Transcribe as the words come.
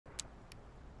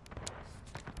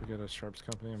Forget a Sharps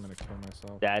company. I'm gonna kill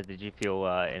myself. Dad, did you feel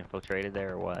infiltrated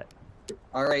there or what?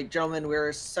 All right, gentlemen,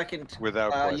 we're second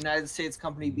United States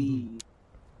Company B.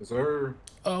 Yes, sir.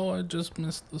 Oh, I just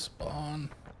missed the spawn.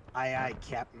 Aye, aye,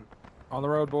 Captain. On the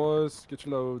road, boys. Get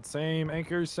your load. Same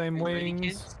anchors, same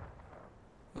wings.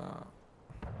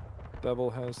 Devil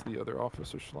has the other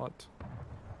officer slot.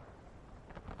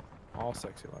 All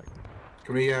sexy like.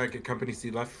 Can we get Company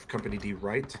C left, Company D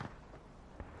right?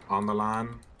 On the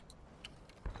line.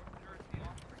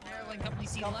 Company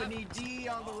C Company left. D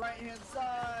on the right hand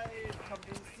side.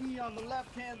 Company C on the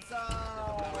left hand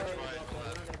side.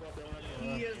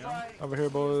 D is right. Over here,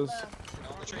 boys.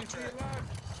 On the train track.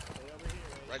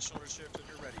 Right shoulder shift when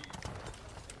you're ready.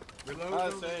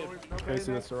 Reload.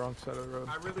 Casey, that's the wrong side of the road.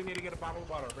 I really need to get a bottle of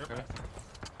water. Okay.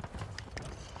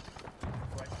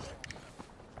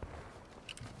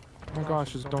 Oh my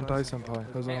gosh, just don't die, senpai.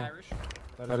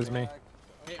 That is me.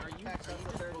 Hey, are you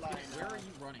where are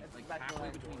you running? Like halfway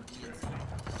between D and C?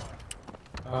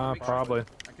 Probably.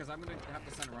 Because I'm gonna have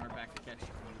to send a runner back to catch you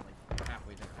like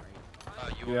halfway there,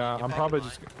 right? Yeah, I'm probably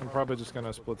just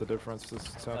gonna split the difference to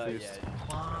southeast.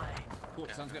 Cool,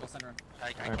 sounds good. I'll send her.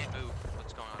 I can't move.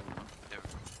 What's going on?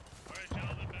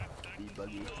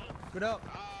 Good up.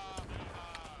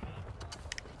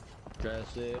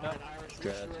 Dress it up.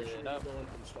 Dress it up.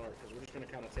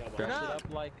 Dress it up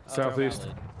like Southeast.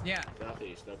 Yeah.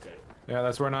 Southeast, okay. Yeah,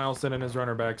 that's where Niles sent in his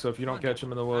runner back. So if you don't catch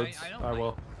him in the woods, I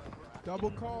will. Double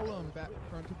call him, back,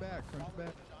 front to back, front to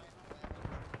back.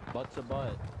 Butt to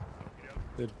butt.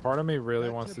 Dude, part of me really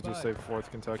wants to just say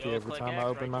 4th Kentucky every time I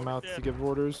open my mouth to give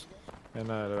orders, and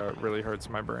that really hurts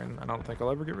my brain. I don't think I'll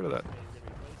ever get rid of that.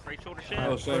 Right shoulder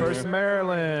shift. First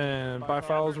Maryland, by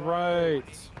fouls right.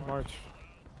 March.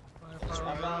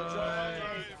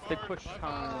 The quick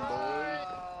time, boys.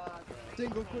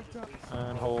 Single quick time.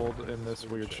 And hold in this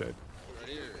weird shape.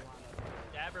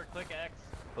 Dabber, click X.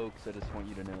 Folks, I just want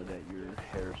you to know that your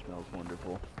hair smells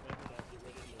wonderful.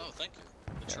 Oh, thank you.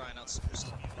 I'm trying out some new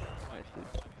stuff. Nice, dude.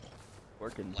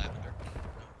 Working. Lavender.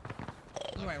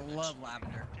 Ooh, I love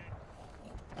lavender.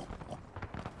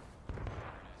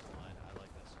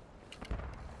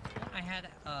 I had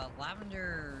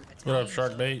lavender. What up,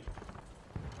 shark bait?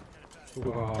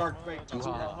 Shark bait. Yo.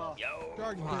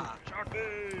 Shark bait. Shark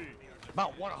bait.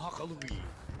 About what a huckaloo.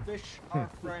 Fish are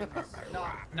friends,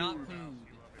 not food.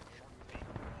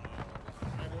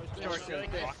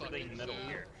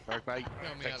 Shark bait.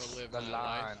 Fix the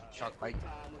line. Shark bait.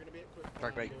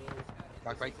 Shark bait.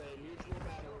 Shark bait.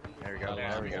 There we go.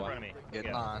 There we go. Get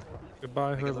in line.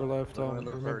 Goodbye, whoever left. I'll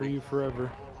remember you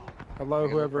forever. Hello,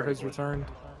 whoever has returned.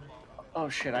 Oh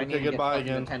shit, I need to get fucking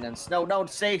attendance. No,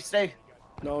 stay.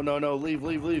 No, leave.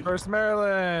 First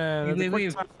Maryland.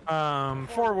 Leave.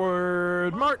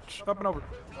 Forward, march, up and over.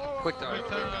 Quick time.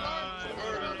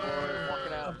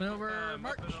 Up and over,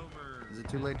 march. Is it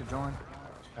too late to join?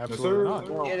 Absolutely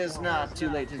not. It is not too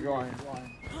late to join.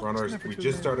 We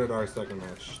just started our second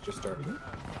match. Just started.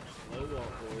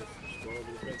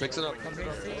 Fix it up. I'm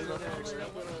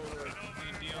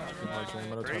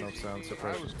gonna turn off sound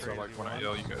suppression, so like when I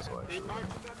yell, you guys will actually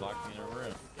Lock me in a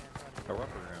room. A rubber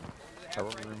room. A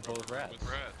rubber room full of rats.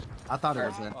 I thought it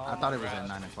was at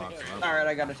 9 o'clock. So All right,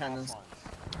 I got attendance.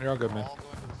 You're all good, man.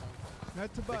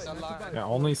 Not to bite, not to bite. Yeah,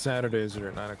 only Saturdays are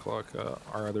at 9 o'clock.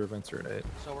 Our other events are at 8.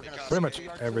 Pretty much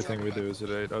everything we do is at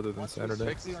 8, other than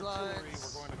Saturday.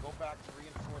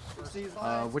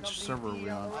 which server are we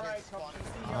on?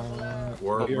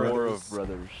 War of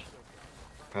Brothers.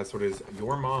 Password is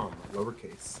your mom,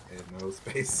 lowercase, and no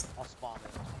space. I'll spawn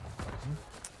it.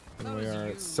 And we are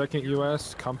at 2nd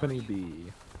US, Company B.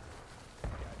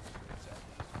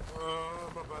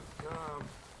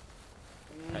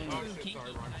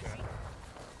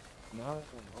 No,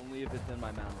 only if it's in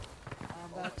my mouth.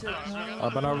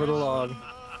 Up and over the log.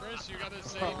 Chris, you gotta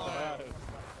save that. You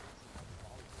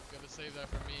gotta save that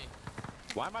for me.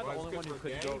 Why am I the only one who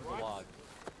couldn't go to the log?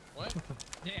 What?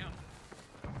 Damn.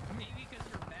 Maybe because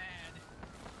you're bad.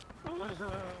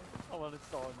 I want to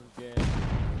install this game.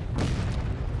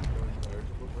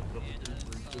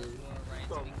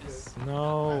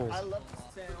 No. I love the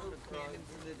sound of cannons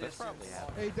in the distance.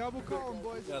 Hey, double call him,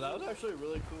 boys. Yeah, that was actually a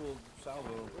really cool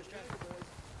salvo.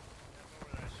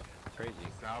 Crazy.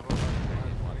 Salvo.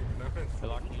 They're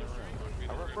locking in a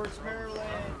room. First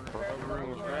Maryland.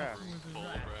 Room of rats. Full of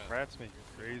rats. Rats make you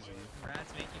crazy.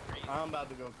 Rats make you crazy. I'm about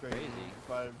to go crazy.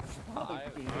 Rats.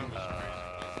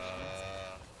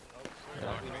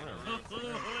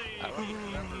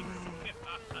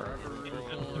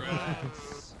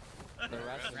 The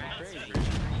rats are crazy.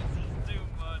 Too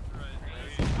much right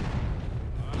now.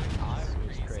 I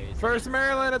was crazy. First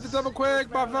Maryland at the double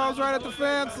quick. Buffalo's right at the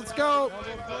fence. Let's go.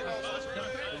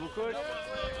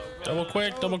 Double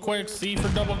quick. C for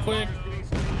double quick.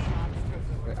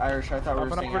 Wait, Irish, I thought we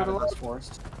were staying out of this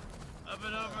forest. Up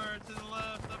and over to the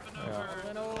left. Up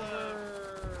and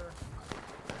over.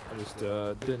 I just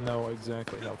didn't know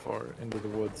exactly how far into the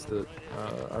woods that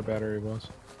our battery was.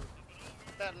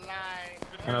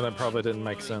 I know that probably didn't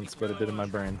make sense, but it did in my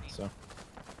brain, so.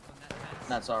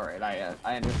 That's alright, I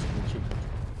understand you.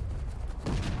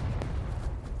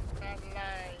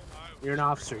 You're an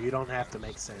officer, you don't have to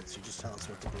make sense, you just tell us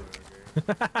what to do.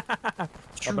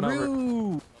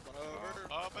 True!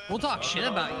 We'll talk shit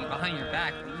about you behind your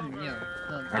back.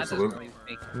 Absolutely.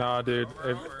 Nah, dude.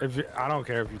 If you, I don't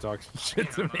care if you talk shit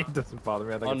to me. It doesn't bother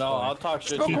me. I think Oh it's no, funny. I'll talk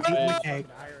shit to you.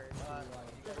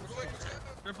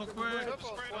 Triple quick.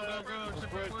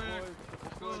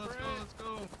 Let's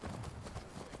go.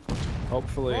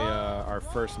 Hopefully, our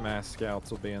first mass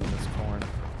scouts will be in this corn.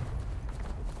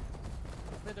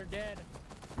 They're dead.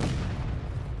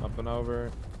 Up and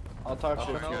over. I'll talk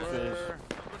shit to your face.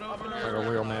 Like a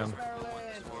real man.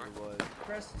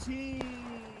 Press T.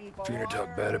 If you're gonna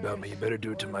talk bad about me, you better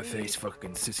do it to my face,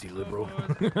 fucking sissy liberal.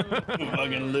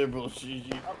 Fucking liberal,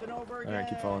 Gigi. Up and over again. Alright,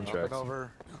 keep following tracks. I'm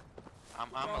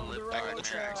a lip back on the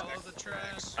tracks.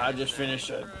 I just finished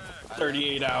a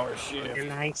 38-hour shift.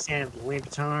 And I said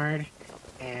libtard,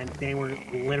 and they were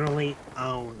literally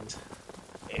owned.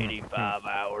 85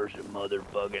 hours a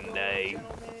motherfucking day.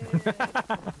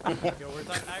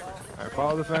 Alright,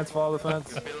 follow the fence, follow the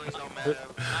fence. Hold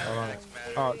on.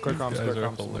 Oh, click on, someone's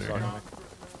talking to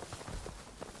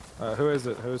me. Who is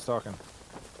it? Who's talking?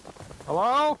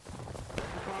 Hello?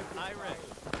 I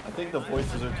think the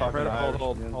voices are talking to Irish.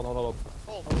 Hold.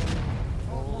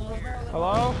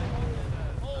 Hello?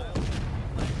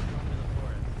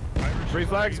 3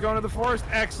 flags going to the forest?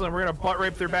 Excellent, we're gonna butt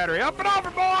rape their battery. Up and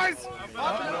over, boys!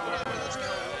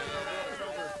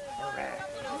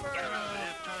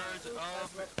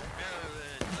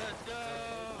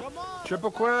 Triple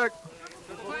quick!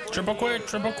 Triple quick.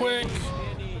 We're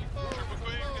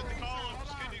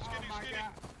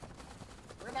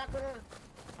not gonna.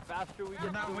 Faster we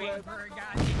We're not waiting for a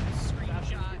goddamn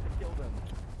screenshot.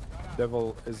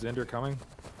 Devil, is Ender coming?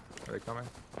 Are they coming?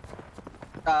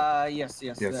 Yes,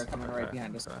 they're coming right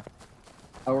behind us.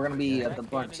 We're gonna be at the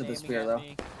bunch of the spear, though.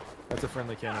 That's a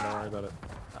friendly cannon, don't worry about it.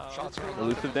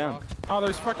 Elusive down. Oh,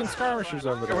 there's fucking skirmishers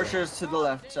over there. Skirmishers to the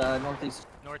left, northeast.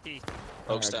 Northeast.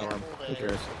 Folks down. Who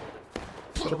cares?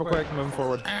 Triple quick, moving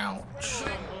forward. Ouch.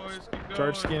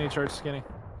 Charge skinny.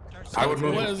 I would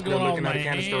move. What is They're going on looking with at a my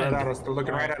canister hand? right at us. They're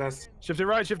looking right at us. Shift it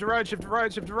right.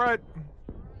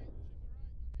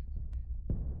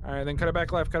 Alright, then cut it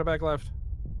back left.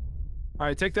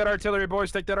 Alright, take that artillery,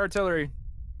 boys. Take that artillery.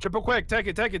 Triple quick. Take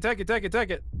it.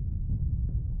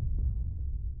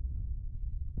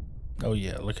 Oh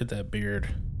yeah, look at that beard.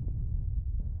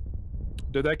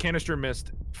 Dude, that canister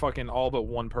missed fucking all but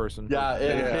one person. Yeah,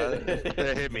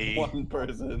 it hit me. One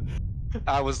person.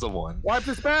 I was the one. Wipe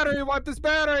this battery!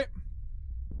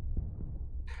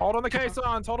 Hold on the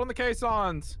caissons!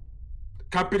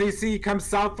 Company C, come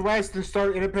southwest and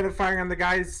start independent firing on the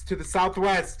guys to the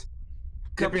southwest.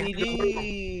 Company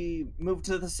D, move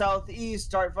to the southeast,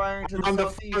 start firing to the on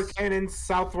southeast. the 4 cannons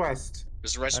southwest.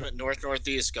 There's a regiment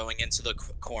northeast going into the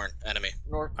corn enemy.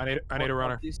 I need a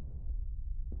runner.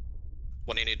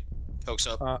 What do you need? Folks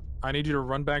up. I need you to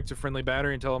run back to friendly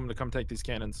battery and tell them to come take these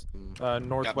cannons.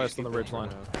 Northwest on the ridge line.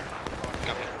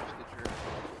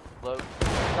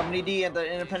 Company D at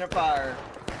the independent fire.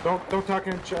 Don't talk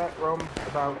in chat, Rome,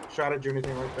 about strategy or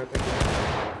anything like that.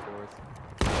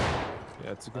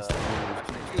 Yeah, it's a good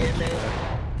Yeah, man.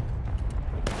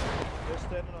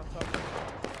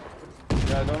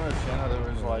 Yeah, I don't understand how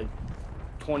there was like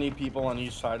 20 people on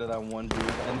each side of that one dude,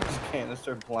 and this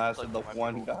canister blasted the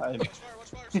one guy.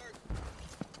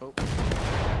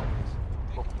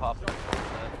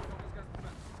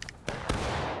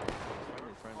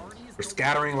 We're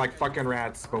scattering like fucking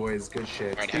rats, boys. Good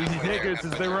shit. Easy tickets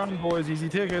as they run, boys. Easy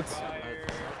tickets.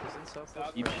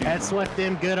 That's what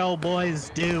them good old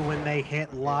boys do when they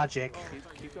hit logic.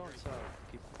 Keep going south.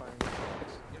 Keep firing.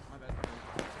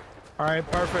 All right,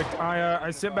 perfect. I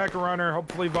sent back a runner.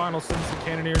 Hopefully, Vaughn will send some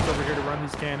cannoneers over here to run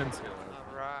these cannons.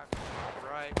 Right.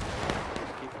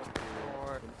 Keep up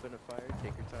your infinite fire.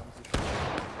 Take your time.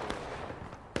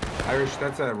 Irish,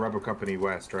 that's a Rebel Company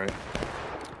West, right?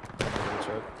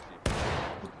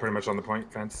 Pretty much on the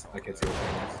point fence. I can't see what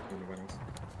it is.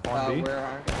 On B? Where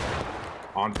are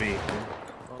On B.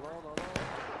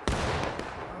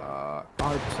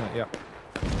 100%, yeah.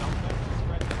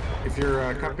 If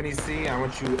you're Company C, I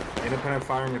want you independent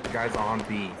firing at the guys on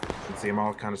B. can see them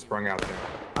all kind of sprung out there.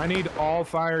 I need all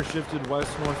fire shifted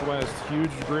west-northwest.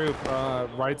 Huge group,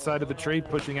 right side of the tree,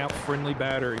 pushing out friendly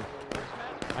battery.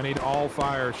 I need all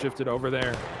fire shifted over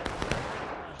there.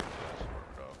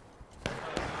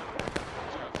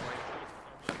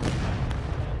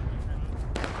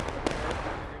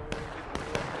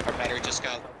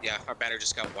 Our battery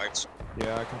just got wiped.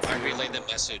 Yeah, I can see. I relayed the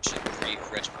message and 3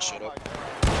 regiments showed up.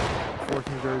 4th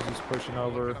New Jersey's pushing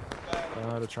over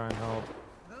to try and help.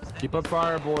 Keep up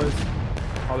fire, boys.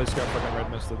 Oh, they just got fucking red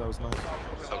misted. That was nice.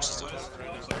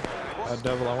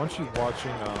 Devil, I want you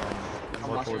watching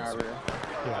more towards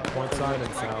point side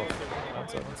and south. Point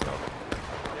side and south.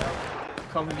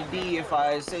 Company D, if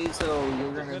I say so,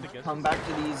 you're gonna come back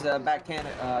to these back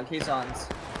caissons.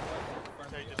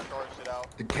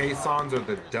 The caissons are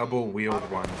the double-wheeled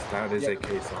ones. That is a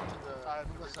caisson.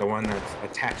 The one that's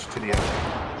attached to the other.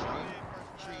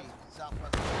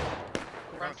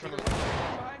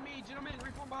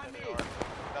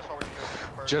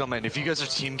 Gentlemen, if you guys are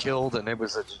team killed and it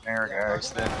was a generic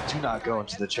accident, do not go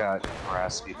into the chat and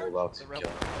harass people about team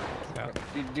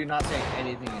killing. Do not say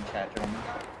anything in chat, gentlemen.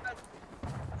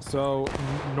 So,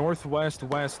 northwest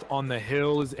west on the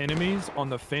hill is enemies, on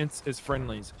the fence is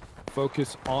friendlies.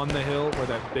 Focus on the hill where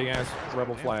that big ass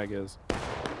rebel flag is.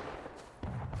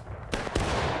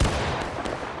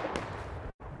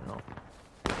 No.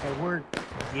 Hey, we're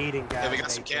gating guys. Yeah, we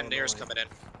got some cannoneers coming in.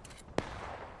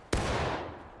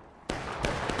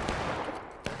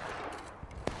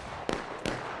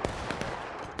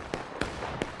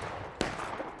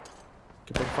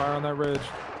 Keep up fire on that ridge.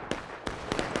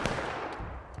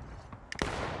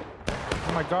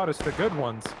 Oh my god, it's the good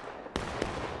ones.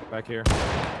 Back here.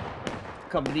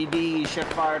 Company D,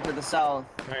 shift fire to the south.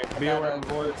 Alright, be aware,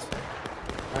 boys.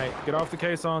 Alright, get off the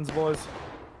caissons, boys.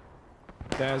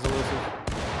 Daz, elusive.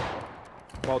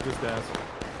 Well, just Daz.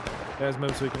 Daz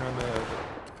moves so he can run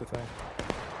the thing.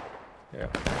 Yeah.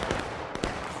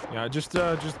 Yeah,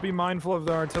 just be mindful of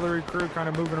the artillery crew kind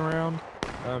of moving around.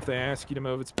 If they ask you to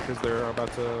move, it's because they're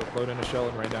about to load in a shell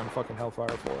and rain down fucking hellfire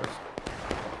for us.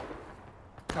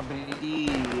 Company D,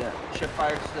 shift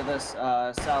fire to the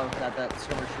south at that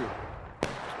skirmish troop.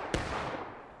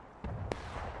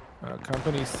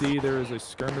 Company C, there is a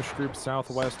skirmish group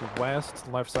southwest west,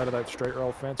 left side of that straight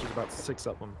rail fence. There's about 6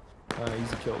 of them.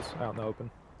 Easy kills out in the open.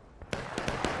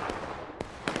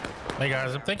 Hey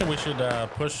guys, I'm thinking we should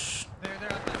push.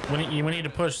 We need to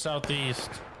push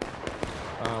southeast.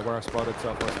 Where I spotted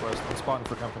southwest west. I'm spotting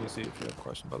for Company C if you have a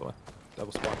question, by the way.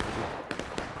 Double spot for you.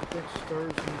 I think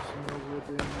Stars needs to know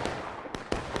within.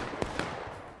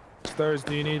 Stars,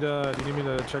 do you need me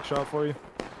to check shot for you?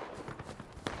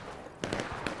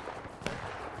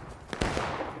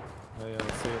 Oh yeah,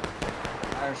 let's see it.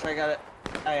 Irish, I got it.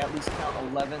 I at least count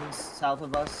 11 south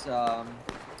of us.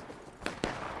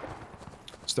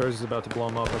 Stars is about to blow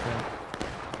him up, I think.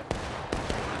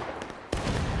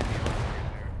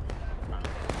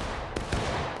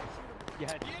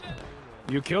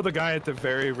 You killed the guy at the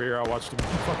very rear. I watched him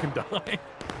fucking die.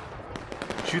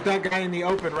 Shoot that guy in the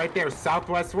open right there,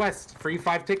 southwest west. Free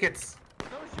 5 tickets.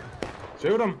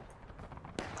 Shoot him.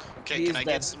 Okay, can I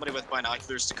get somebody with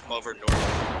binoculars to come over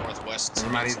northwest?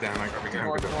 Somebody's down.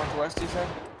 Northwest, you said?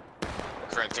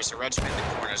 Correct. There's a regiment in the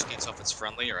corner. I just can't tell if it's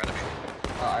friendly or enemy.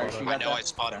 Irish, you I got know that? I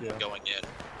spotted him going in,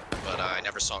 but I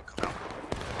never saw it come out.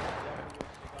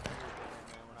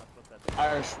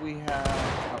 Irish, we have.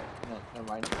 Oh, no, never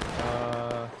mind.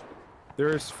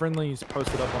 There's friendlies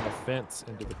posted up on the fence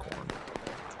into the corn.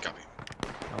 Copy.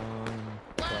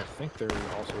 So I think they're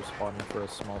also spotting for a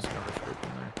small skirmish group in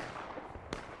there.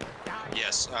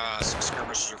 Yes, some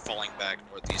skirmishers are falling back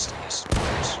northeast and east.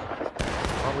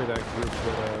 Probably that group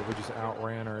that we just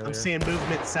outran earlier. I'm seeing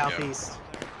movement southeast.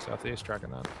 Yeah. Southeast, tracking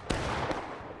that.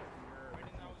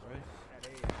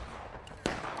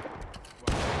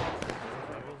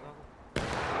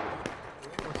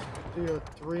 See a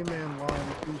 3-man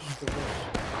line east of us.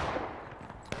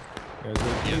 Yeah, there's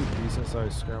a decent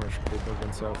sized skirmish group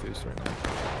moving southeast right now.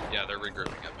 Yeah, they're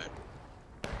regrouping up, man.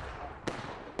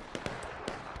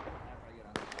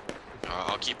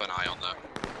 I'll keep an eye on that.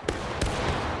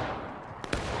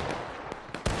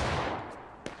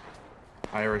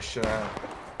 Irish,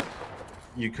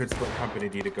 you could split Company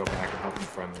D to go back and help the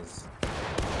friendlies.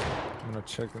 I'm gonna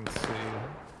check and see.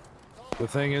 The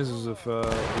thing is if we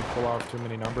pull off too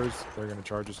many numbers, they're gonna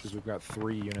charge us because we've got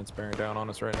 3 units bearing down on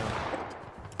us right now.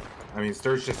 I mean,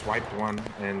 Sturge just wiped one,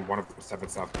 and one of them 7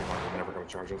 South Carolina. They're never gonna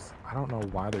charge us. I don't know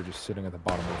why they're just sitting at the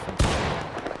bottom of the fence.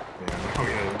 Yeah, no,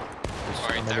 yeah.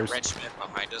 Alright, that regiment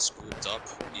behind us grouped up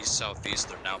east-southeast.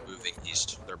 They're now moving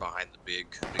east. They're behind the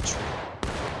big tree.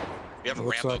 We have a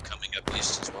Rambo coming up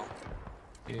east as well.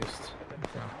 East.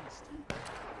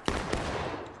 Okay.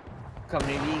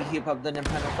 Company D, keep up the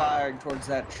independent fire towards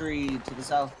that tree to the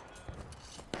south.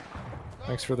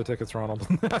 Thanks for the tickets, Ronald.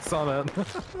 I saw that.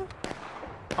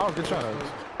 Oh, good shot, Alex.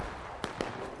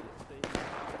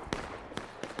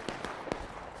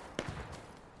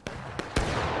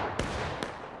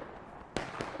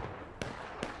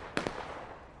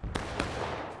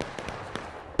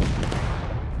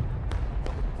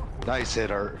 Nice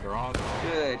hit, Art.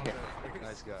 Good hit.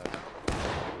 Nice guy.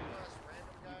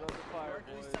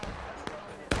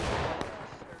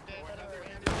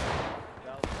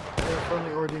 Yeah,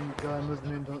 friendly Ordian guy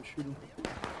moving in, don't shoot him.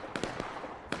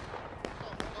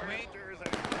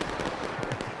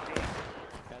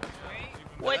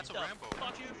 What the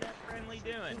fuck is that friendly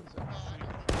doing?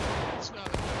 It's not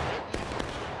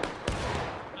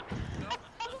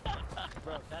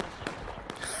Bro, that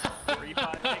is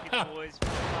 45 tickets, boys.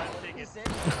 45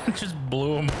 tickets. Just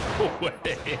blew him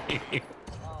away.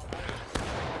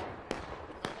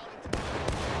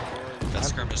 That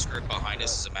skirmish group behind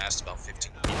us is amassed about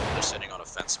 15 people. They're sitting on a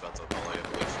fence about the gully, I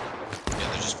believe. Yeah,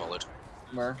 they just followed.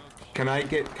 Where? Can I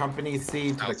get Company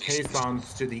C to the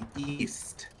caissons to the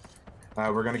east?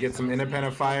 We're gonna get some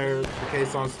independent fire, the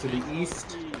caissons to the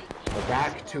east. The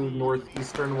back two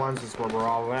northeastern ones is where we're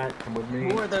all at. Come with me.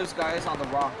 Who are those guys on the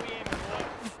rock?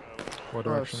 What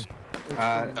direction?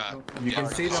 You can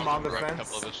see them on the fence,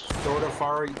 sort of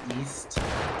far east.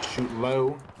 Shoot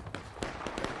low.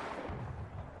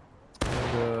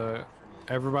 And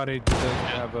everybody doesn't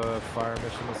have a fire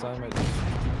mission assignment. Just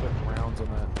keep putting rounds on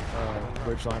that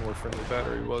ridge line where friendly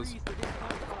battery was.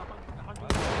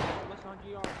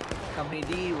 Company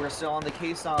D, we're still on the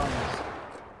caissons.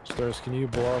 Stairs, can you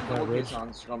blow up that ridge?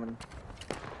 Caissons coming.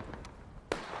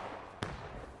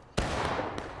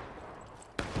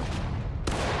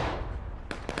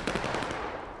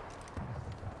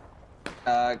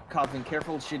 Coffin,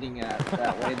 careful shooting at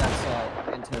that way.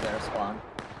 That's into their spawn.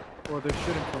 Well, they're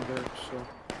shooting from there, so.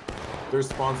 There's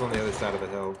spawns on the other side of the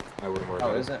hill. I wouldn't worry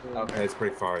about it. Oh, is it? Okay. It's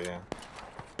pretty far, yeah.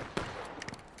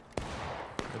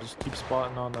 I just keep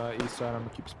spotting on the east side. I'm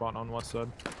gonna keep spotting on west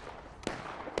side.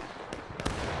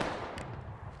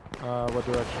 What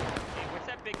direction? Hey, what's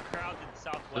that big crowd to the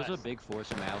southwest? There's a big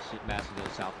force in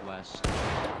Massiville southwest.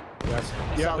 Yes.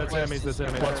 Yeah, that's enemies. That's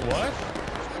enemies. What's what?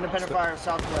 Independent fire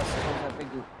southwest. There's that big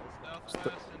group.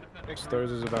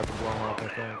 Stairs is about to blow them up, I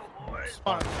think.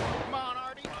 Come on,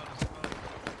 Artie.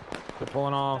 They're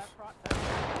pulling off.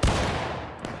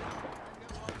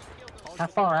 How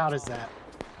far out is that?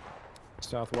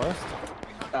 Southwest.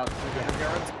 About 300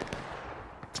 yards.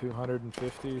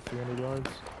 250, 300 yards.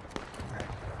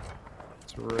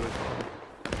 It's really far.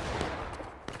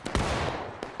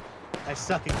 I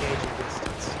suck at gauging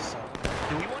distance, so.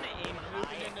 Do we want to aim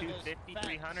high at 250,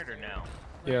 300 or no?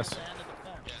 Yes.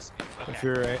 Okay. If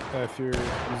you're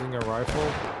using a rifle,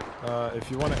 if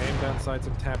you want to aim down sights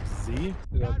and tap Z,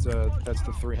 that's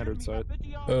the 300 sight.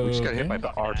 We just got hit by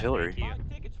the artillery.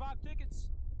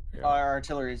 Our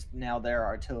artillery's now their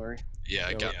artillery. Yeah,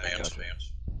 I got banned.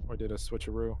 We did a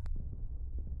switcheroo.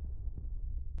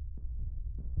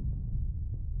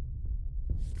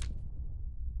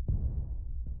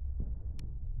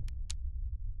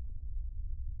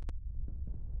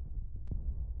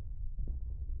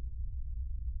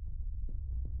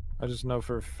 I just know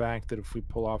for a fact that if we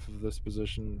pull off of this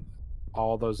position,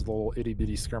 all those little itty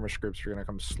bitty skirmish groups are gonna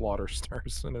come slaughter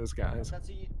Stars and his guys. That's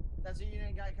a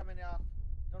Union guy coming off.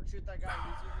 Don't shoot that guy.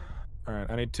 All right,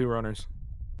 I need 2 runners.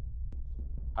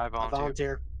 I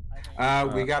volunteer.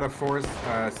 We got a force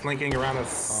slinking around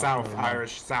us south,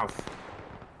 Irish south.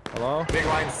 Hello? Big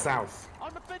line south.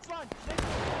 On the fence line.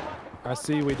 I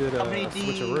see we did a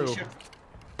switcheroo.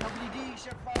 Company D,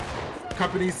 shift fire.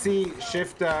 Company C,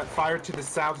 shift fire to the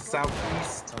south,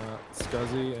 southeast.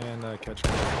 Scuzzy and Catch.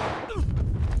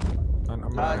 I'm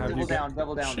gonna have double you down,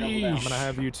 double down, double down. I'm gonna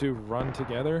have you 2 run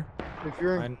together. If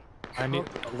you're I need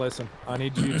listen. I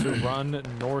need you to run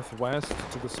northwest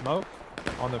to the smoke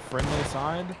on the friendly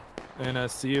side, and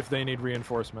see if they need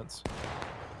reinforcements.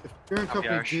 If you're in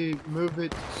Company D, move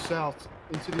it south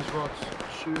into these rocks.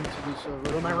 Shoot into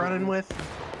these. Who am I running with?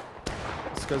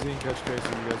 Scuzzy and Catch Case,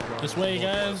 you guys go. This way,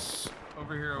 guys.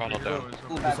 Over here, Ronald over here. down.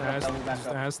 Boys, over Just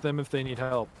ask them if they need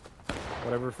help.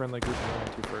 Whatever friendly group you're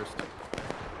running to first.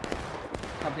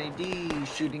 Company D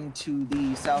shooting to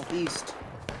the southeast.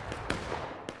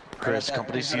 Chris,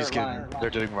 Company C is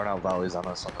they're doing run out volleys on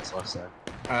us on this left side.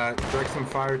 Direct some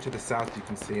fire to the south. You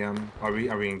can see them. Are we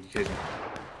engaging?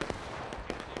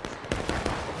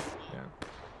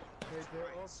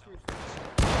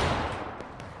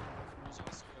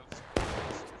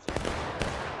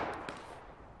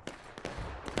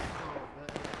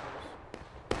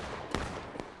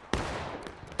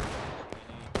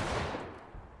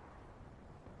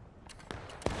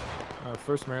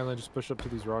 First Maryland, just push up to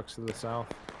these rocks to the south.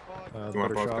 You want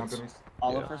Better both shots. companies?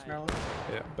 All of First Maryland?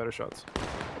 Yeah, better shots.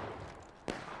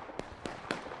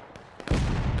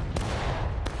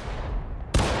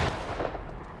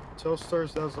 Tell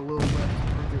Stars that was a little left,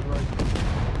 a little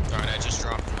right. Alright, I just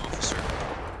dropped an officer.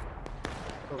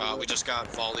 We just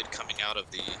got volleyed coming out of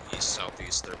the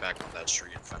east-southeast. They're back on that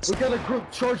street and fence. We got a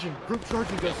group charging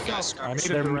guys south. I need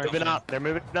They're moving up. They're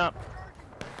moving up.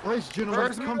 Brace,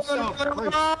 gentlemen, come south.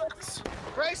 Brace.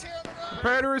 Brace here on the road.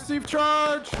 Prepare to receive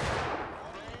charge!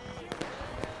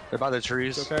 They're by the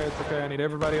trees. It's okay, it's okay. I need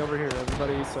everybody over here.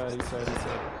 Everybody east side, east side, east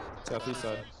side. Southeast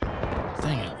side.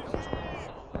 Dang it.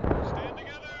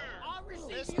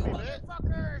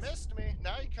 Missed me.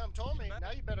 Now you come told me.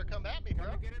 Now you better come at me,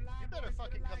 bro. You better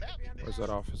fucking come at me. Where's that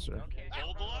officer?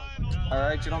 All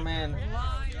right, gentlemen.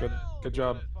 Good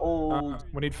job. Oh.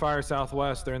 We need fire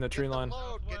southwest. They're in the tree line.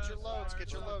 Get your loads.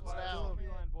 Get your loads now.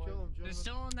 They're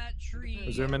still on that tree.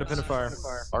 Resume independent fire.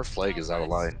 Our flag is out of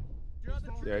line.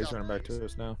 Yeah, he's running back to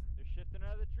us now.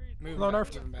 Move Hello, back,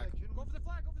 Nerf. move back. Go for the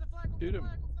flag. Go for the flag. Shoot him.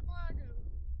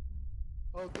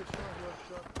 Oh, good shot,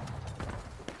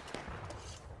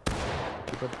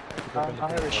 Keep up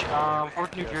Irish,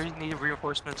 4th New Jersey need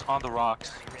reinforcements on the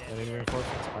rocks. Any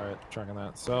reinforcements? Alright, checking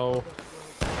that. So...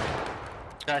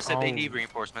 I said they need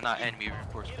reinforcement, not enemy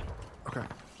reinforcement. Okay,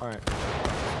 alright.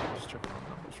 Just checking on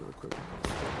numbers really quick.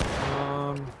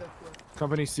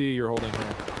 Company C, you're holding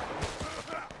here.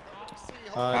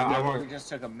 We just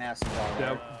took a massive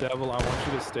ball. Devil, I want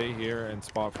you to stay here and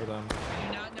spot for them.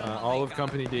 All of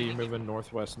Company D, you're moving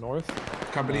northwest north.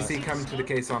 Company C, come to the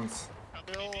caissons.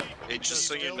 Hey, just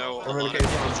so you know, a lot of people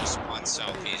just spawn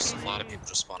southeast. A lot of people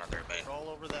just spawn on their main. All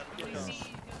over that.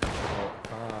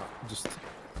 Just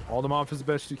hold them off as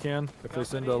best you can. If they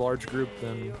send a large group,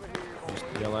 then just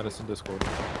yell at us in Discord.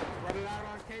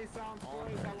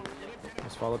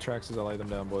 Let's follow tracks as I lay them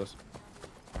down, boys.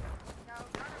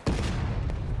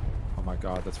 Oh my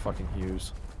god, that's fucking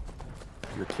Hughes.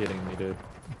 You're kidding me, dude.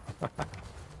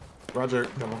 Roger,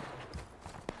 come on.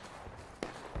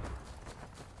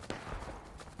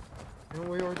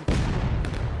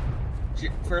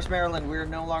 First Maryland, we're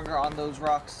no longer on those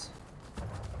rocks.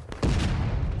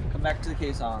 Come back to the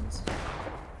caissons.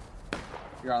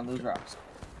 You're on those rocks.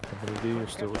 Company D, you're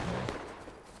still with me.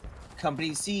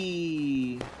 Company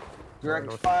C,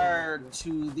 direct fire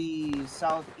to the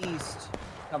southeast.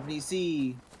 Company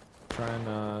C. Try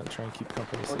and keep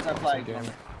Company C. What's that flag again?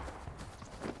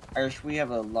 Irish, we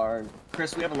have a large.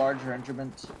 Chris, we have a large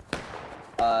regiment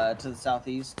to the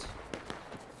southeast.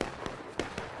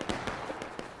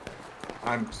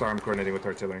 I'm sorry, I'm coordinating with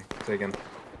artillery. Say again.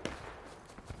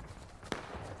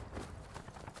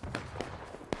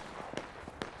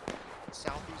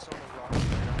 Southeast on the rocks.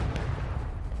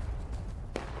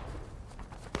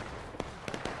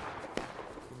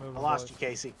 I lost you,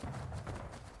 Casey.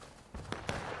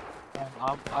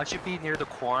 I should be near the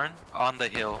corn on the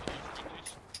hill.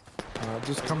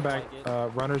 Just come back.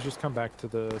 Runners, just come back to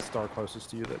the star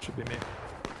closest to you. That should be me.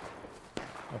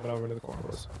 Up and over to the corner,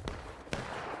 boys.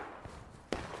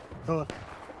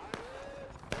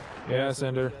 Yeah,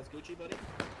 Sender.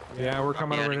 Yeah, we're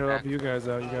coming over here to help you guys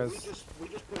out. You guys. We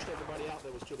just pushed everybody out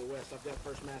that was to the west. I've got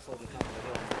first mass on the top of the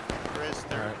hill. Chris,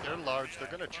 they're large. They're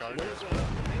gonna charge us.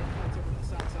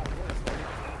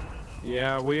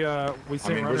 Yeah, we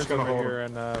sent runners gonna over hold here,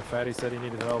 and Fatty said he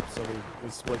needed help, so we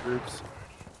split groups.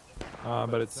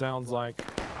 But it sounds like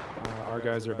our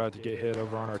guys are about to get hit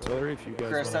over on artillery. If you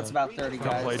guys Chris, that's about 30 come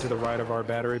guys. play to the right of our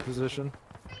battery position.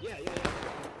 Yeah.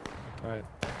 All right.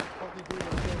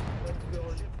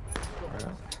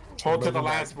 Hold to the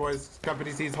last, boys.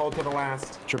 Company C's hold to the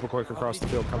last. Triple quick across the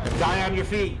field, company. Die on your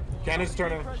feet. Cannons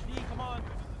turning.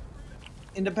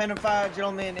 Independent fire,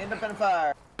 gentlemen. Independent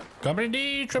fire. Company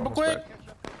D, triple quick.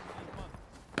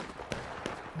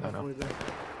 No.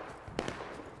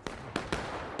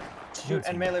 Shoot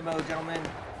and melee mode, gentlemen.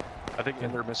 I think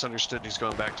Ender misunderstood. He's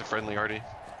going back to friendly already.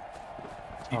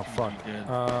 Oh fuck.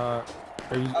 Are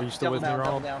you still with me,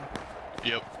 Ronald?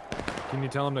 Yep. Can you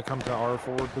tell him to come to our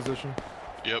forward position?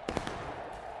 Yep.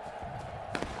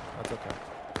 That's okay.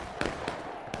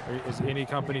 Is any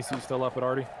company C still up at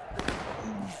Artie?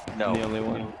 No. I'm the only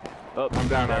one. Oh, I'm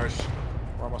down, Irish.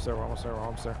 We're almost there. We're almost there. We're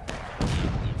almost there.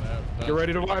 Get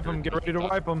ready to wipe them. Get ready to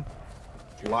wipe them.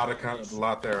 A lot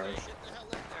there, Irish.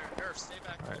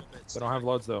 Alright. They don't have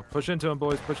loads though. Push into them,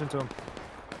 boys. Push into them.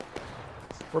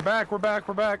 We're back. We're back.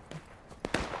 We're back.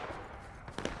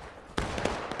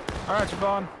 Alright,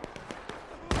 Siobhan.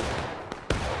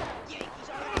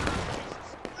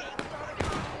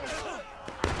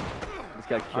 This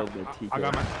guy killed the TK.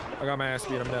 I got my ass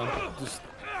beat him down. Just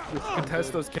Just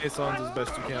contest those caissons as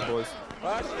best you can, boys.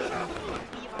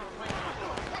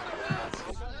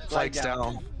 Flag's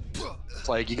down.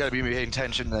 Flag, you gotta be paying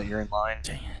attention that you're in line.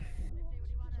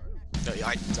 No,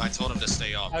 I told him to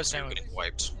stay off because we were getting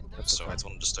wiped. So I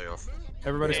told him to stay off.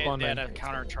 Everybody spawn They main. had a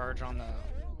counter charge on the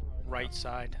right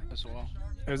side as well.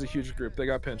 There's a huge group. They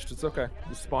got pinched. It's okay.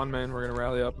 Just spawn main. We're gonna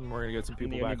rally up and we're gonna get some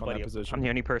people back on that position. I'm the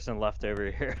only person left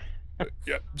over here.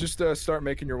 Yeah. Just start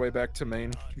making your way back to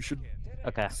main. You should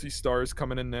see stars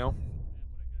coming in now.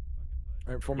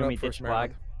 All right, form it up first,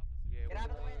 flag.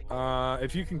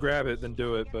 If you can grab it, then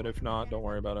do it. But if not, don't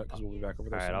worry about it because we'll be back over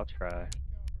there. All right, I'll try.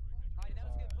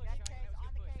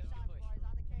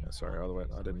 Yeah, sorry, all the way.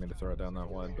 I didn't mean to throw it down that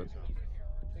wide, but.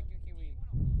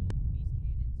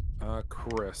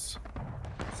 Chris.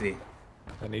 See.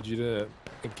 I need you to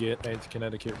get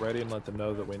Connecticut ready and let them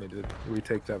know that we need to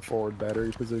retake that forward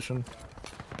battery position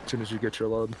as soon as you get your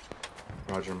load.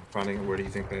 Roger, I'm finding it. Where do you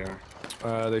think they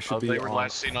are? They should be They were on.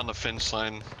 last seen on the fence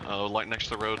line, like next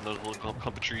to the road in those little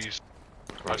clump of trees.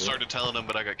 I started telling them,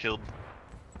 but I got killed.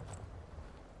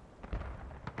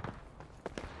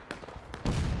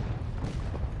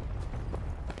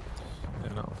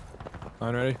 Yeah, no.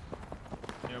 Line ready?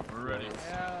 Yep, we're ready.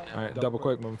 Alright, double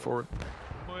quick, moving forward.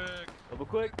 Double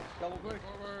quick. Forward.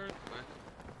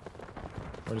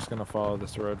 We're just gonna follow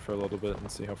this road for a little bit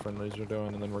and see how friendlies are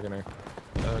doing, and then we're gonna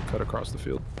cut across the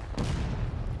field.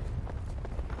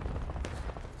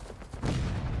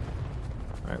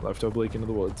 Alright, left oblique into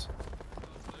the woods.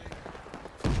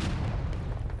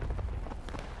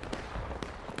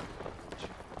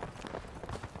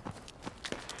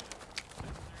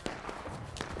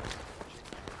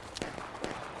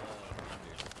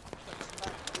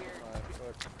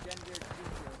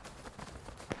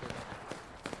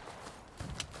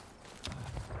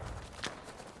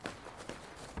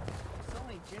 So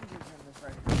many gingers in this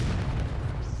right here.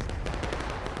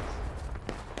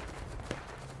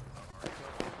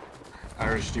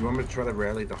 Irish, do you want me to try to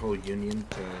rally the whole Union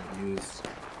to use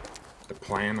the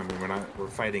plan? I mean, we're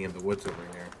fighting in the woods over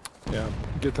here. Yeah,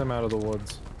 get them out of the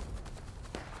woods.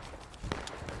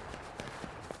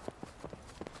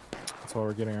 That's why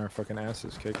we're getting our fucking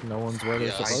asses kicked. No one's where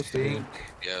they're supposed to be.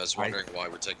 Yeah, I was wondering why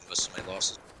we're taking this many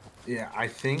losses. Yeah, I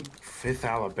think 5th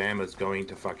Alabama's going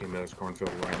to fucking Miller's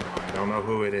Cornfield right now. I don't know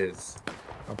who it is.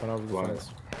 Up and over the but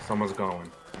fence. someone's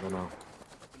going. I don't know.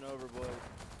 Up and over, boys.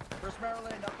 First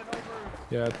Maryland, up and over.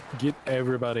 Yeah, get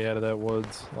everybody out of that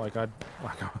woods. We're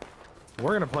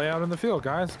gonna play out in the field,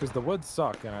 guys, because the woods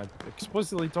suck. And I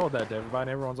explicitly told that to everybody.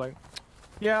 And everyone's like,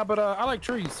 "Yeah, but I like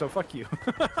trees, so fuck you."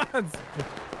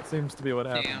 Seems to be what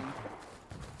happened. Damn.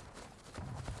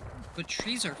 But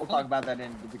trees are. We'll talk about that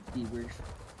in the debrief.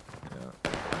 Yeah.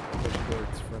 Push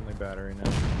towards friendly battery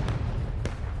now.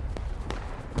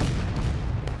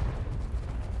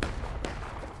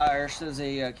 Irish, there's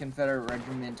a Confederate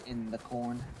regiment in the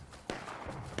corn.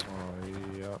 Oh,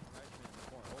 yep.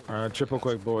 Alright, triple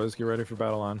quick, boys. Get ready for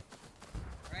battle line.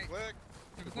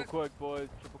 Triple quick, boys.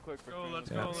 Triple quick.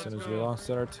 Yeah, as soon as we lost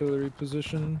that artillery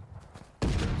position,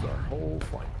 there's our whole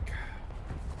flank.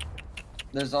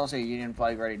 There's also a Union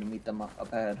flag ready to meet them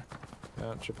up ahead.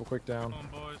 Yeah, triple quick down. Come on,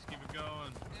 boys, keep it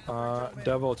going.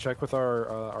 Devil, check with our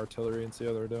artillery and see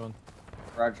how they're doing.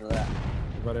 Roger that.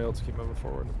 Everybody else keep moving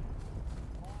forward.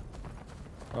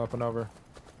 Up and over.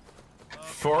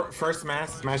 First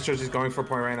Mass Church is going for a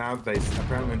point right now. They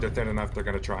apparently they're thin enough. They're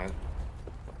gonna try it,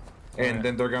 and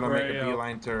then they're gonna make a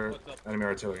beeline to enemy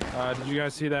artillery. Did you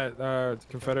guys see that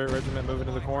Confederate regiment moving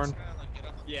to the corn?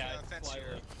 Yeah,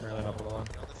 Right up on the line.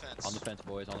 On the fence,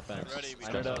 boys. On the fence. Ready.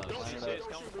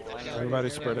 Everybody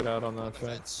spread it out on the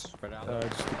fence.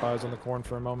 Just keep eyes on the corn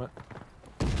for a moment.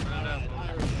 That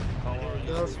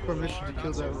was permission to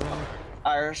kill that runner.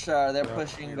 Irish, they're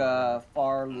pushing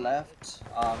far left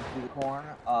through the corn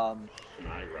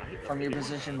from your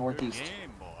position northeast.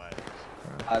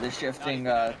 They're shifting.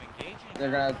 They're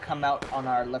gonna come out on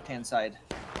our left-hand side.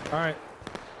 All right,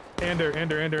 Ender.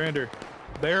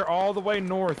 They're all the way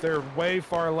north. They're way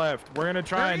far left. We're gonna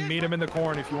try and meet them in the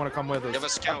corn if you want to come with us. Give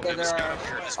us scout. Give us scout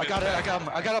here. I got him. They're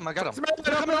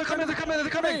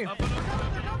coming.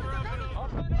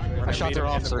 I shot their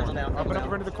officer. Up and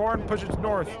over into the corn. Push it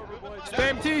north.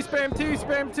 Spam T.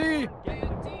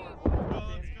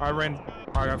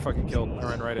 I got fucking killed. I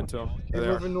ran right into him.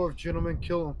 They're moving north, gentlemen.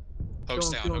 Kill them.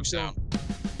 Hooks down.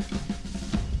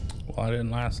 Well, I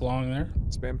didn't last long there.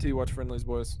 Spam T. Watch friendlies,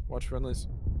 boys. Watch friendlies.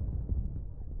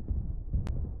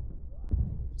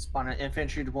 Spawn an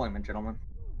infantry deployment, gentlemen.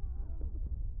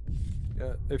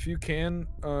 Yeah, if you can,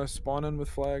 spawn in with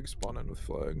flag.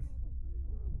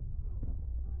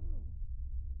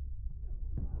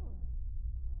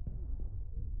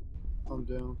 I'm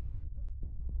down.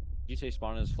 You say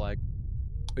spawn his flag.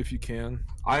 If you can.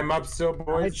 I'm up still,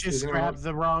 boys. I just grabbed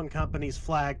the wrong company's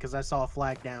flag because I saw a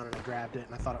flag down and I grabbed it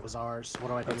and I thought it was ours. What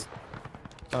do I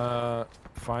do?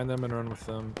 Find them and run with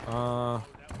them.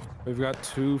 We've got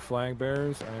 2 flag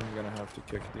bearers. I'm gonna have to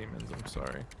kick demons. I'm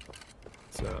sorry.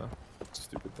 It's a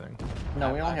stupid thing.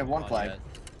 No, we only have 1 flag.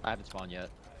 I haven't spawned yet.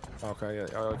 Okay, yeah.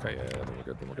 Okay, yeah. Then we're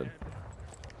good. Then we're good.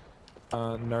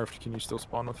 Nerfed. Can you still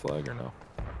spawn with flag or no?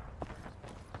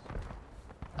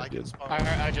 I can spawn.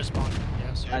 I just spawned.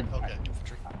 Yes. Yeah, okay.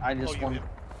 I just you want. did.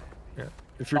 Yeah.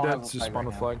 If you're I'll dead, have a just flag spawn right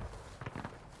with now. flag.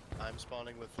 I'm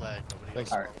spawning with flag. Nobody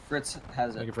Thanks. else. Alright, Fritz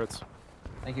has it. Thank you, Fritz.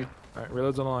 Thank you. Alright,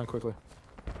 reloads on the line quickly.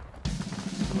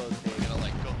 We're gonna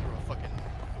like go through a fucking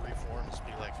 3 forms,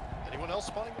 be like, anyone else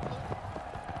spawning with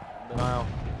flag? Nile.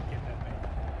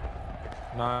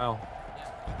 Nile.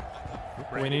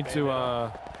 We need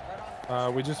to,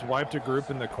 we just wiped a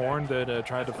group in the corn that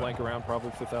tried to flank around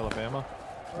probably 5th Alabama.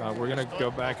 We're gonna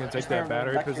go back and take that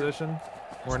battery position.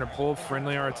 We're gonna pull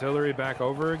friendly artillery back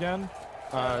over again.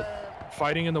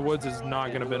 Fighting in the woods is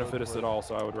not gonna benefit us at all,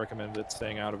 so I would recommend it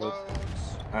staying out of it.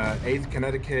 8th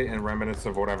Connecticut and remnants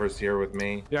of whatever's here with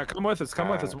me. Yeah, come with us. Come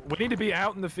with us. We need to be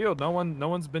out in the field. No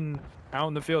one's been out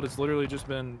in the field. It's literally just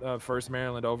been 1st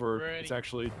Maryland over. It's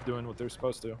actually doing what they're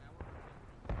supposed to.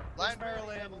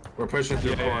 We're pushing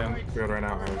through Yeah. corn field right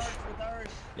now, Irish.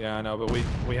 Yeah, I know, but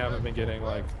we haven't been getting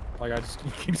like I just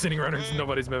keep sending runners and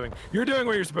nobody's moving. You're doing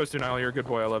what you're supposed to, Niall. You're a good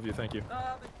boy. I love you. Thank you.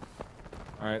 All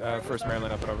right, 1st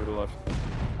Maryland up and over to the left.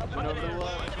 Up and over to the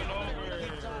left.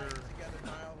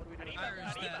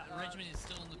 Irish, that regiment is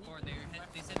still in the court.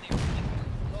 They said they were in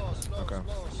the court. Okay.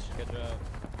 Good job.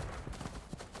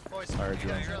 Boys, All right,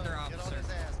 get on John. his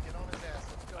ass. Get on his ass.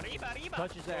 Let's go.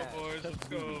 Touch his ass. boys, let's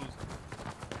go.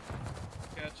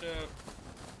 Catch up.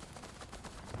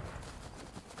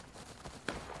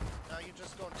 Now you're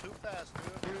just going too fast,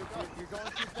 dude. You're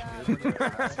going too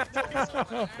fast.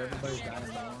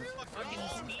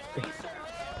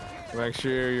 Make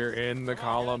sure you're in the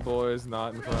column, boys,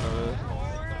 not in front of it.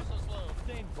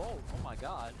 Oh my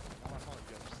god.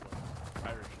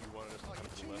 Irish, you wanted us to come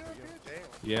to the left again?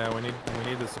 Yeah, we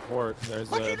need the support.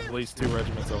 There's at least 2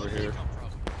 regiments over here.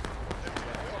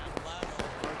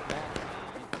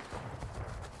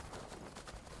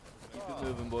 Keep it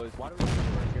moving, boys. Why do we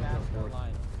have to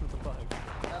line? What the fuck?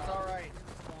 That's alright.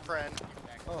 Friend.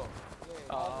 Oh.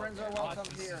 All friends are welcome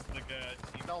here.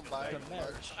 Don't bite. It's a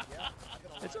match.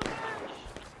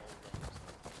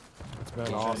 It's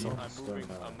been awesome. I'm moving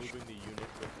the unit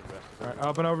with the rest of All right,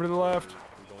 up and over to the left.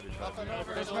 Up and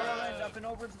over to the left. Up and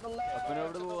over to the left. Up and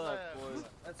over to the left, boys.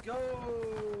 Let's go.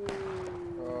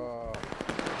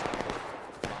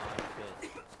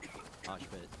 Mosh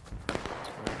pit.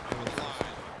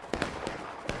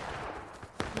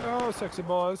 Oh, sexy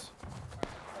boys.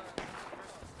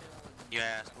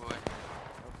 Yes, boy.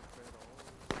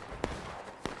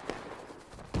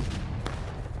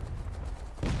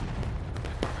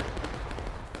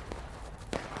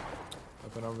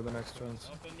 Up and over the next fence.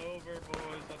 Up and over,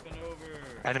 boys. Up and over.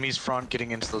 Enemies front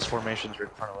getting into those formations right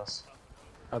in front of us.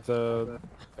 At the...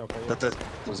 Okay, yeah.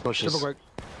 Those bushes. Triple quick.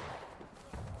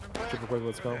 Triple quick,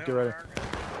 let's go. Get ready.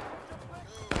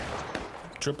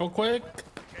 Triple quick.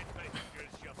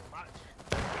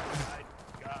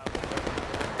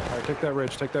 Alright, take that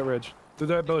ridge, take that ridge. Through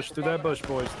that bush,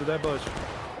 boys, through that bush.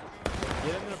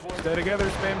 Stay together,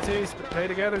 spam T. Stay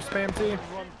together, spam T.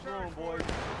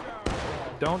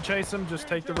 Don't chase them, just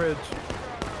take the ridge.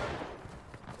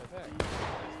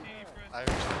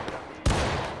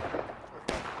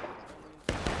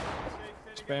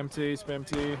 Spam T, spam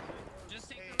T.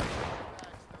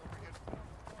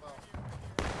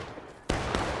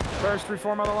 First,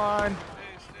 reform on the line.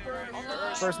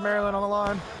 1st Maryland on the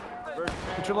line.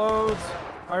 Get your loads.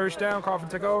 Irish down, coffin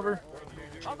take over.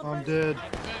 I'm dead.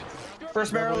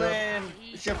 1st Maryland,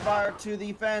 shift fire to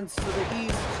the fence to the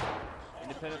east.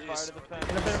 Independent fire to the fence.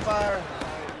 Independent fire.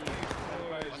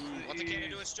 Let the cannon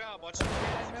do its job. Watch the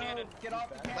cannon. Get off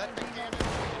the cannon.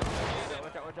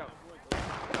 Watch out, watch out.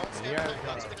 Don't stand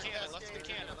left to the cannon. Left to the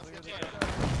cannon. Left to the cannon.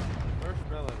 1st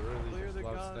Maryland really just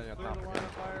loves staying on top of it.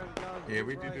 Yeah,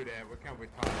 we do that. What can we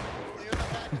talk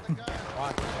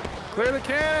about? Clear the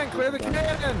cannon! Clear the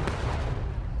cannon!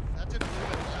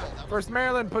 1st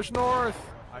Maryland, push north.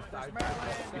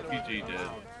 PG dead.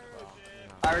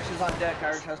 Irish is on deck.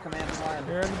 Irish has command of line.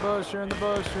 You're in the bush, you're in the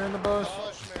bush, you're in the bush.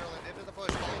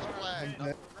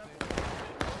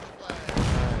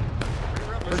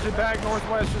 Push it back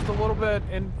northwest just a little bit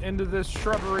into this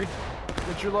shrubbery.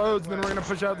 Get your loads, and then we're going to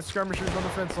push out the skirmishers on the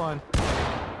fence line.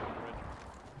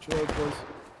 Get your loads, boys.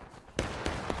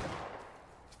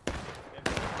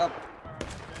 Up.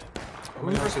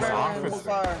 Coming out this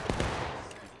officer.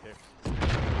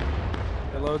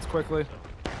 It loads quickly.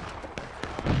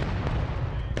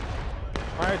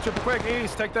 Alright, triple quick,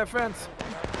 east, take that fence.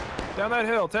 Down that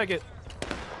hill, take it.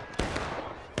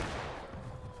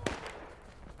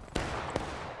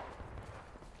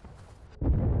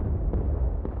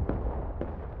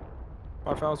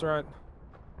 Five fouls right.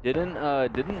 Didn't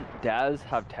Daz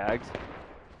have tags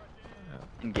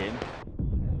in game?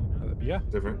 Yeah.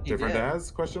 Different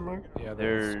Daz? Question mark. Yeah,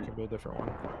 There could be a different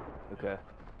one. Okay.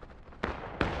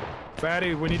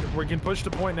 Fatty, we can push the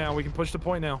point now. We can push the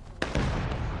point now.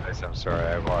 Guys, I'm sorry,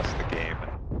 I lost the game,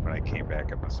 and when I came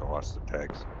back, I must have lost the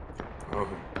tags. Oh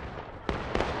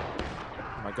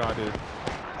my god, dude.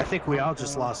 I think we all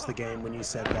just lost the game when you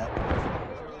said that.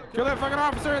 Kill that fucking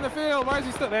officer in the field. Why is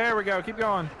he still there? We go. Keep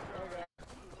going.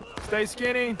 Stay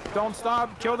skinny. Don't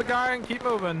stop. Kill the guy and keep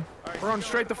moving. We're going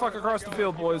straight the fuck across the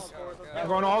field, boys. We're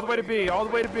going all the way to B. All the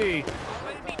way to B.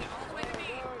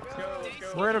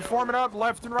 We're gonna form it up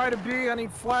left and right of B. I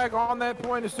need flag on that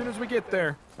point as soon as we get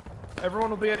there. Everyone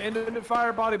will be at independent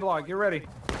fire body block. Get ready.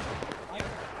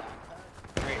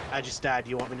 Great. I just died. Do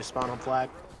you want me to spawn on flag?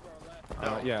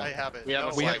 Yeah. I have it. We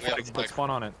have flags, but spawn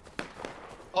on it.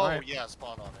 Oh, Right. yeah,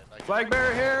 spawn on it. Flag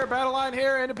bearer here, battle line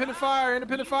here, independent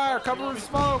fire, cover with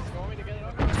smoke.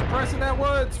 Suppressing that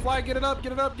woods. Flag, get it up,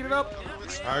 get it up, get it up.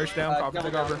 Irish down, copy,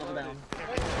 take over.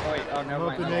 Oh wait, oh never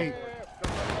I'm up mind. in 8.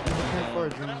 Independent fire,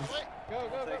 gentlemen.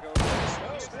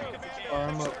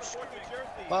 I'm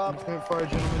up. Independent fire,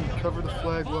 gentlemen. Cover the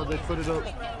flag while they put it up.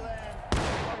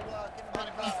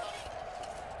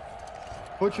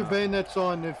 Put your bayonets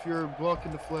on if you're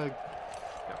blocking the flag.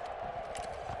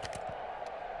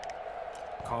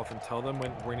 Cough and tell them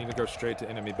when we need to go straight to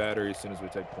enemy battery as soon as we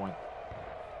take point.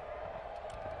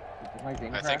 I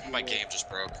think my game just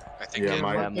broke. I think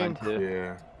Yeah,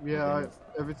 it. Yeah,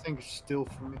 everything's still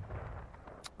for me.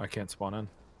 I can't spawn in.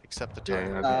 Except the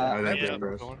Yeah, time. I think it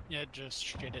broke. Yeah, it just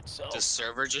shit itself. The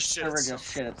server just shit Server itself.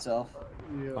 just shit itself.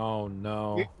 Yeah. Oh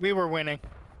no. We were winning.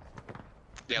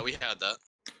 Yeah, we had that.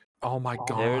 Oh my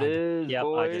god. There it is, Yep,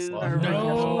 boys. I just lost.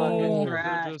 No.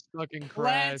 Just fucking Let's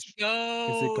crashed.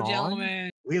 go, Is it gone? gentlemen.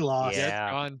 We lost. Yeah,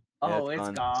 it's gone. Oh, it's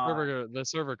gone. The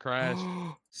server crashed.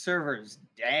 Server's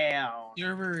down.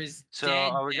 Server is So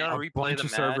dead. are we gonna A replay bunch the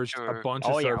of match? servers, Or... a bunch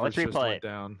of servers just went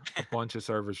down. A bunch of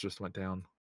servers just went down.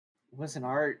 Listen,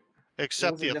 Art.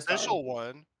 Except the It wasn't just official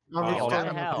one. Oh, What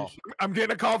the hell? I'm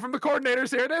getting a call from the coordinators.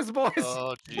 Here it is, boys.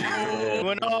 Oh, geez.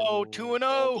 2-0, 2-0.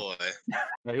 Oh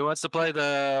boy. Who wants to play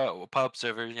the pub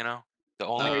server? You know, the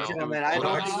only. Hey, gentlemen, I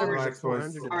don't Relax,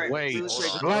 boys. Alright, Wait. really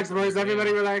quick. Relax, boys.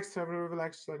 Everybody relax. Everybody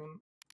relax a second.